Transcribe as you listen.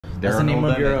That's the name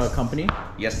of your company?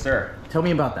 Yes, sir. Tell me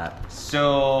about that.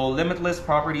 So, Limitless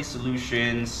Property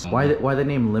Solutions. Why the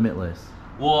name Limitless?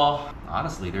 Well,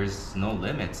 honestly, there's no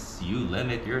limits. You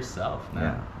limit yourself, man.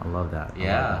 Yeah, I love that.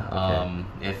 Yeah.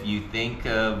 Okay. If you think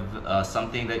of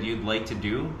something that you'd like to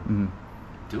do,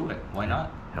 do it. Why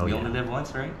not? Hell we yeah. only live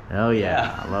once, right? Hell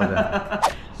yeah. I love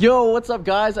that. Yo, what's up,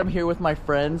 guys? I'm here with my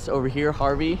friends over here,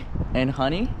 Harvey and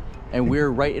Honey. And we're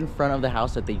right in front of the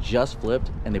house that they just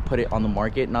flipped and they put it on the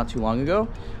market not too long ago.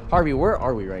 Harvey, where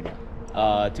are we right now?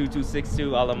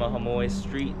 2262 Ala Mahamoe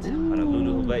Street,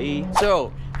 Honolulu, Hawaii.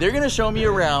 So they're gonna show me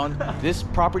around. This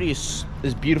property is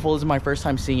beautiful. This is my first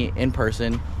time seeing it in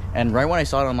person. And right when I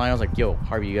saw it online, I was like, yo,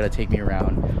 Harvey, you gotta take me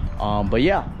around. But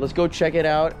yeah, let's go check it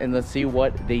out and let's see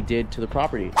what they did to the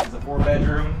property. It's a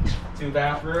 4-bedroom,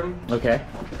 2-bathroom. Okay.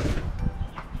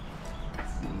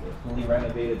 Fully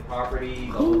renovated property,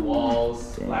 all the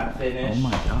walls, flat finish. Oh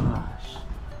my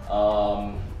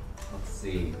gosh. Let's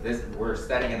see. We're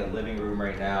standing in the living room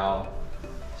right now.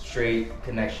 Straight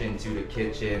connection to the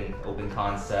kitchen, open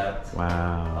concept.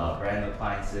 Wow. Brand new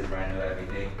appliances, brand new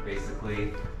everything,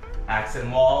 basically. Accent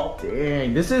wall.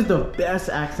 Dang, this is the best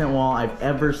accent wall I've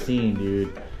ever seen,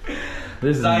 dude.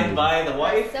 This Designed by the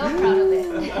wife. So proud of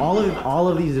it. all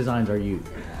of these designs are you.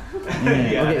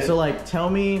 Yeah. Okay, so like, tell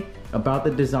me about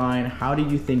the design. How did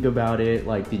you think about it?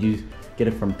 Like, did you get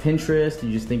it from Pinterest? Did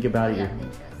you just think about it? Yeah,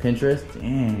 Pinterest.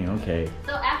 Dang. Okay.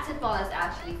 So accent wall is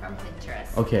actually from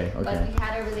Pinterest. Okay. But we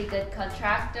had a really good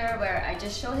contractor where I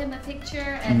just showed him a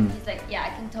picture and he's like, yeah, I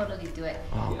can totally do it.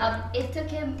 Oh. It took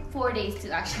him 4 days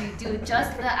to actually do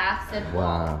just the accent wall.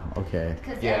 Wow. Okay.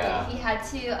 Because he had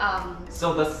to.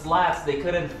 So the slats, they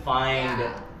couldn't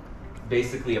find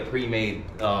basically a pre-made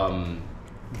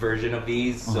version of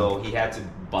these, so he had to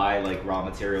buy like raw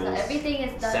materials. So everything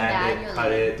is done sand manually. it,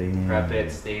 cut it, prep it,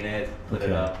 stain it, put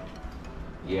it up.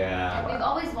 Yeah. And we've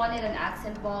always wanted an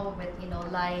accent wall with, you know,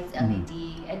 lights, LED,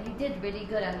 and we did really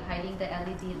good on hiding the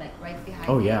LED like right behind it.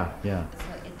 Oh yeah.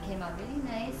 So it came out really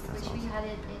nice. Wish we had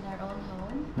it in our own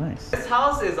home. Nice. This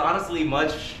house is honestly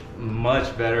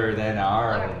much better than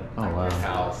our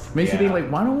house. Makes you think like,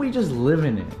 why don't we just live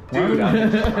in it? Dude,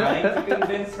 I'm trying to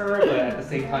convince her, but at the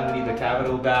same time we need the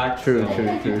capital back. True.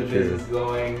 Keep the business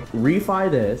going. Refi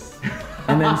this,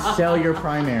 and then sell your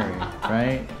primary,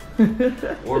 right?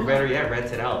 Or better yet,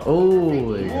 rent it out. Oh,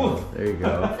 there you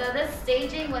go. So this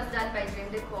staging was done by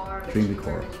Dream Decor, which we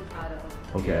were really proud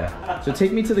of. Okay. So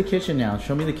take me to the kitchen now.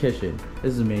 Show me the kitchen.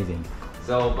 This is amazing.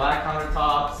 So black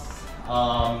countertops.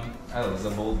 That was a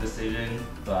bold decision,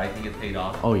 but I think it paid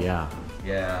off. Oh yeah.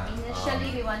 Yeah.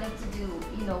 Initially, we wanted to do,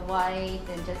 you know, white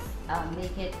and just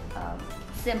make it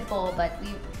simple, but we,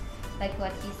 like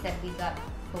what he said, we got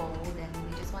bold and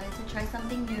we just wanted to try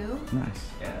something new. Nice.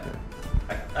 Yeah.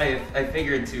 I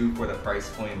figured too, for the price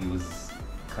point we was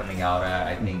coming out at,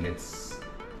 I think it's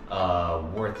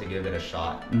worth to give it a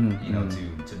shot. You know,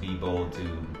 to be bold,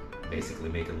 to basically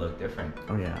make it look different.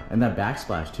 Oh yeah, and that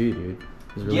backsplash too, dude.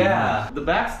 Really nice. The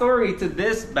backstory to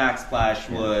this backsplash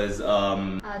was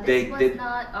this was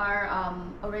not our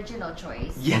original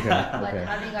choice. Yeah. But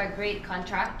having our great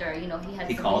contractor, you know, he had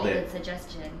some called really it. good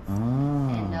suggestions. Oh.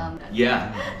 And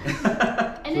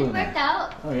and it worked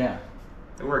out. Oh yeah.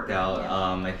 It worked out.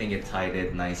 I think it tied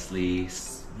it nicely.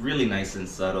 Really nice and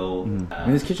subtle. I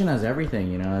mean, this kitchen has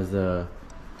everything, you know, has the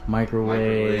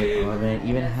microwave, oven,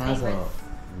 even has a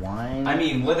wine. I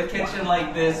mean, with a kitchen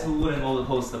like this, who wouldn't want to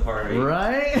host a party?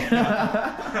 Right?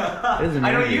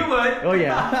 I know you would. Oh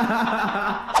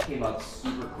yeah. Came out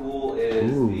super cool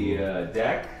is the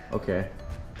deck. Okay.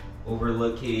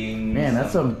 Overlooking. Man,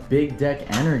 that's some big deck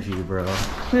energy, bro.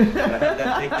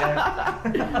 that big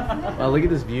deck. Wow, look at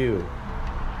this view.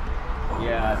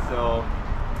 Yeah, so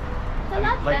it's a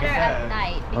lot like better at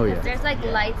night because there's like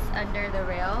lights under the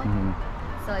rail.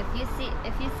 So if you see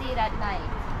it at night.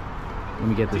 Let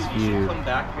me get this view. You should come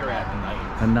back here at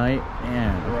night. At night?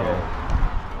 Man,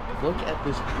 okay. Look at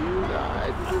this view,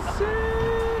 guys. This is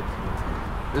sick.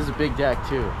 This is a big deck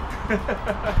too. Good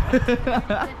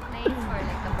place for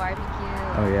like a barbecue.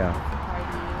 Oh yeah.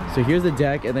 Party. So here's the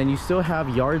deck, and then you still have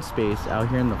yard space out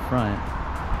here in the front.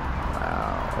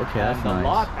 Wow. Okay, that's the nice.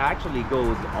 lot actually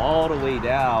goes all the way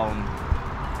down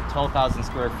 12,000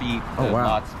 square feet of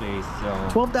lot space. So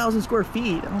 12,000 square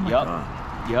feet. Oh my god.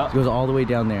 Yep. It goes all the way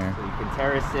down there. So you can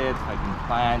terrace it. I can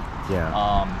plant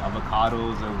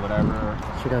avocados or whatever.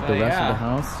 Check out the rest of the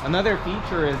house. Another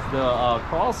feature is the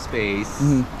crawl space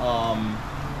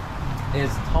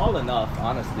is tall enough,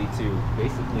 honestly, to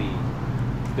basically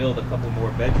build a couple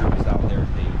more bedrooms down there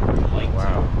if they would like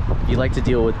Wow. You like to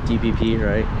deal with DPP,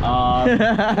 right?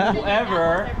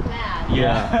 Whoever,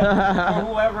 yeah, or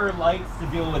whoever likes to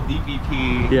deal with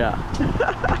DPP. Yeah.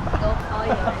 Go call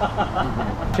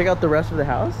yours. Check out the rest of the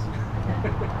house.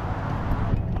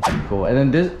 Cool.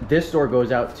 And then this door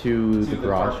goes out to the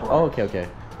garage. carport. Oh, okay.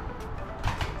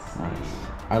 Nice.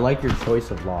 I like your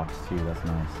choice of locks too. That's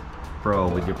nice. Bro,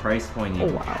 with your price point, you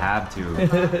have to.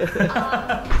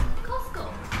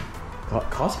 Costco.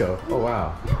 Costco? Oh,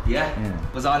 wow. Yeah,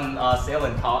 it was on sale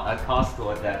at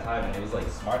Costco at that time, and it was like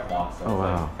smart locks. So Oh,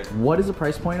 wow. What is the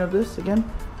price point of this again?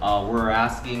 We're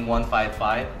asking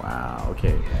 155. Wow,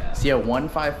 okay. Yeah. See, at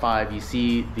 155, you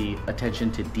see the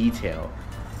attention to detail.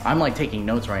 I'm like taking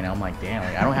notes right now. I'm like, damn,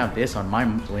 like, I don't have this on my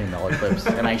 $1 million clips,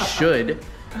 and I should.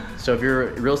 So if you're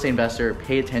a real estate investor,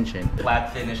 pay attention.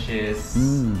 Flat finishes,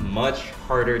 much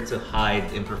harder to hide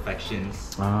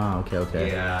imperfections. Ah,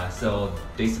 okay. Yeah, so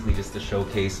basically just to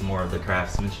showcase more of the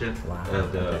craftsmanship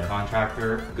of the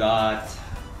contractor. Got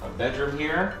a bedroom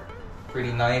here,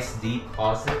 pretty nice deep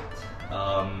closet.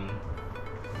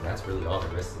 That's really all the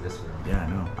rest of this room. Yeah, I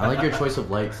know. I like your choice of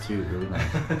lights too, really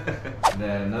nice. And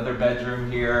then another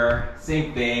bedroom here,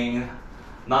 same thing.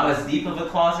 Not as deep of a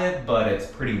closet, but it's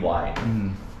pretty wide.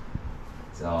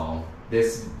 So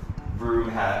this room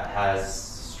has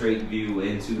straight view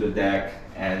into the deck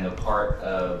and a part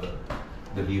of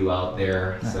the view out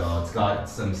there. Nice. So it's got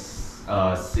some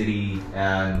city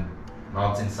and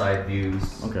mountainside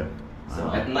views. Okay. So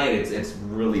at night it's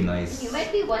really nice. You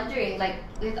might be wondering, like,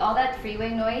 with all that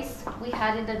freeway noise we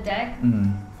had in the deck,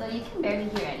 so you can barely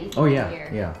hear anything. Oh yeah, here.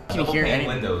 yeah. Can you Double hear pane any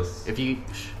windows. If you,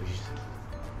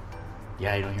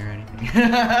 yeah, you don't hear anything.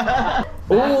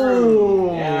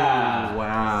 Oh, yeah.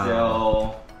 Wow.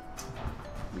 So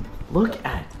Look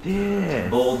at this.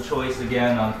 bold choice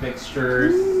again on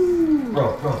fixtures.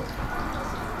 Bro.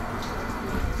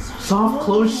 Soft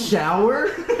close shower?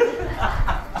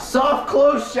 Soft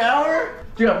close shower?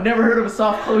 Dude, I've never heard of a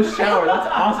soft close shower. That's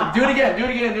awesome. Do it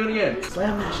again.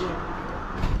 Slam that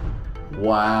shit.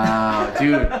 Wow,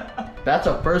 dude. That's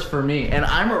a first for me. And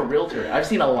I'm a realtor. I've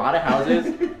seen a lot of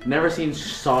houses, never seen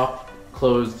soft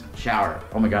closed shower.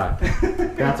 Oh my God.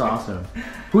 That's awesome.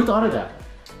 Who thought of that?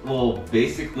 Well,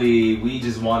 basically, we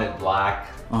just wanted black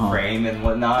frame and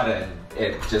whatnot, and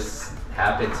it just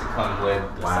happened to come with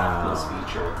the soft close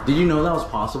feature. Did you know that was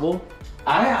possible?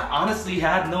 I honestly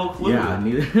had no clue. Yeah,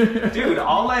 neither. Dude,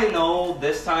 all I know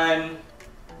this time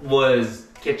was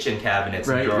kitchen cabinets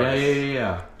and Right? drawers.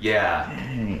 Yeah. Yeah.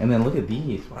 Dang. And then look at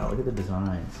these. Wow, look at the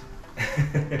designs.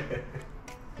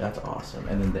 That's awesome.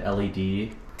 And then the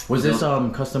LED. Was this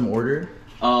custom ordered?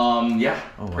 Yeah,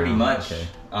 Oh, wow. pretty much.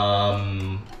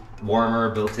 Okay. Warmer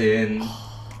built in.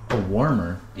 A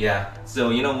warmer. Yeah. So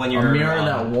you know when you're A mirror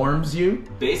that warms you?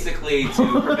 basically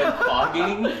to prevent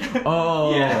fogging.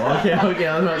 Oh, Yeah. okay.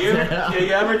 I was about to say.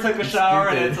 You ever took a shower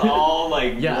and it's all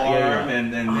like Yeah, warm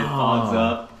and then it fogs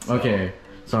up? So, Okay.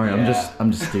 Sorry, yeah.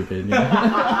 I'm just stupid.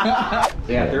 Yeah,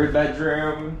 third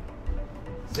bedroom,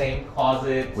 same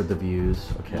closet. With the views.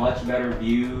 Okay. Much better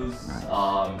views. Nice.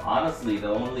 Honestly, the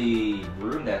only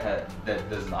room that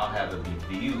does not have a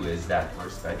view is that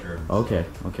first bedroom. Okay.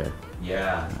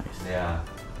 Yeah. Nice. Yeah.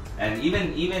 And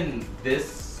even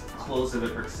this close of a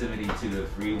proximity to the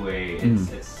freeway,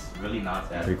 it's really not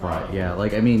that Pretty quiet. far. Yeah,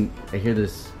 like I mean, I hear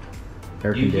this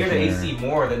air You hear conditioner. the AC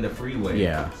more than the freeway.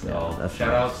 Yeah, So yeah, that's shout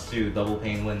nice. outs to double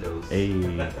pane windows.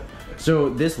 Hey. So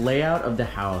this layout of the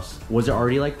house, was it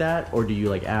already like that, or do you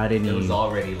like add any? It was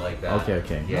already like that.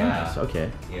 Okay. Yeah. Nice.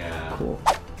 Okay. Yeah. Cool.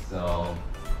 So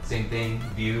same thing,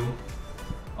 view.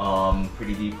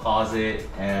 Pretty deep closet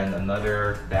and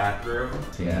another bathroom.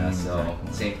 Yeah, so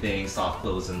Exactly. same thing, soft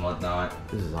clothes and whatnot.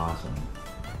 This is awesome.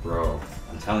 Bro,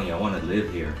 I'm telling you, I want to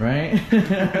live here. Right?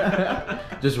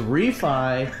 Just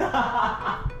refi.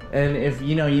 And if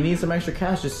you need some extra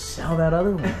cash, just sell that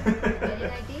other one.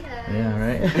 Good idea. Yeah,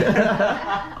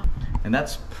 right? And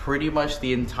that's pretty much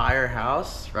the entire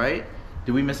house, right?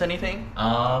 Did we miss anything?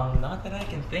 Not that I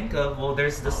can think of. Well,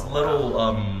 there's this little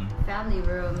Family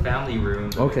room. family room.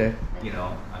 Okay. You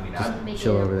know, I mean, Make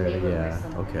Chill it a over there. playroom or Yeah.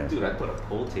 something. Okay. dude, I put a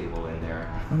pool table in there.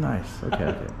 Oh, nice.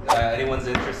 Okay. Anyone's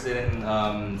interested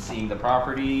in seeing the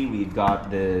property, we've got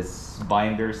this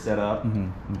binder set up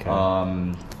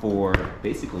Okay. for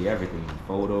basically everything.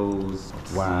 Photos,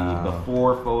 Wow.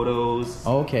 before photos.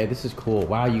 Okay, this is cool.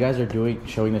 Wow, you guys are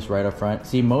showing this right up front.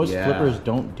 See, most Yeah. flippers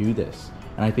don't do this.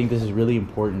 And I think this is really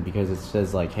important because it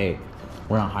says like, hey,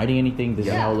 we're not hiding anything. This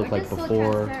is how it looked we're like just so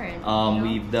before. transparent,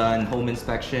 We've done home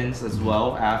inspections as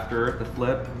well after the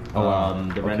flip. Oh, wow.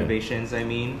 The Okay. renovations, I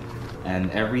mean.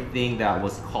 and everything that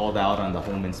was called out on the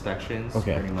home inspections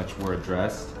pretty much were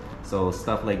addressed. So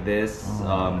stuff like this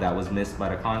that was missed by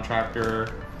the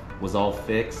contractor was all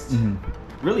fixed.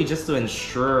 Really just to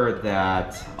ensure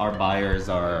that our buyers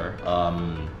are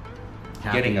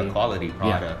getting a quality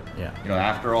product. You know,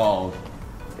 after all,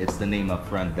 it's the name up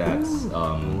front that's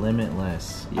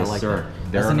Limitless. Yes, I like sir.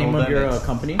 that. That's the name of your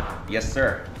company? Yes,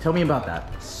 sir. Tell me about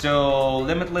that. So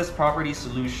Limitless Property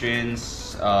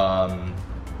Solutions,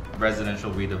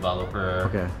 residential redeveloper.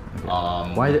 Okay.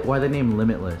 Why the name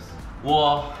Limitless?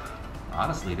 Well,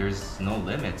 honestly, there's no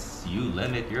limits. You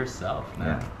limit yourself,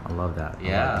 man. Yeah, I love that.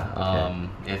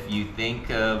 If you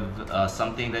think of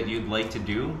something that you'd like to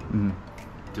do,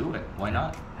 do it. Why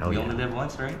not? We only live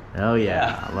once, right? Oh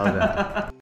yeah. I love that.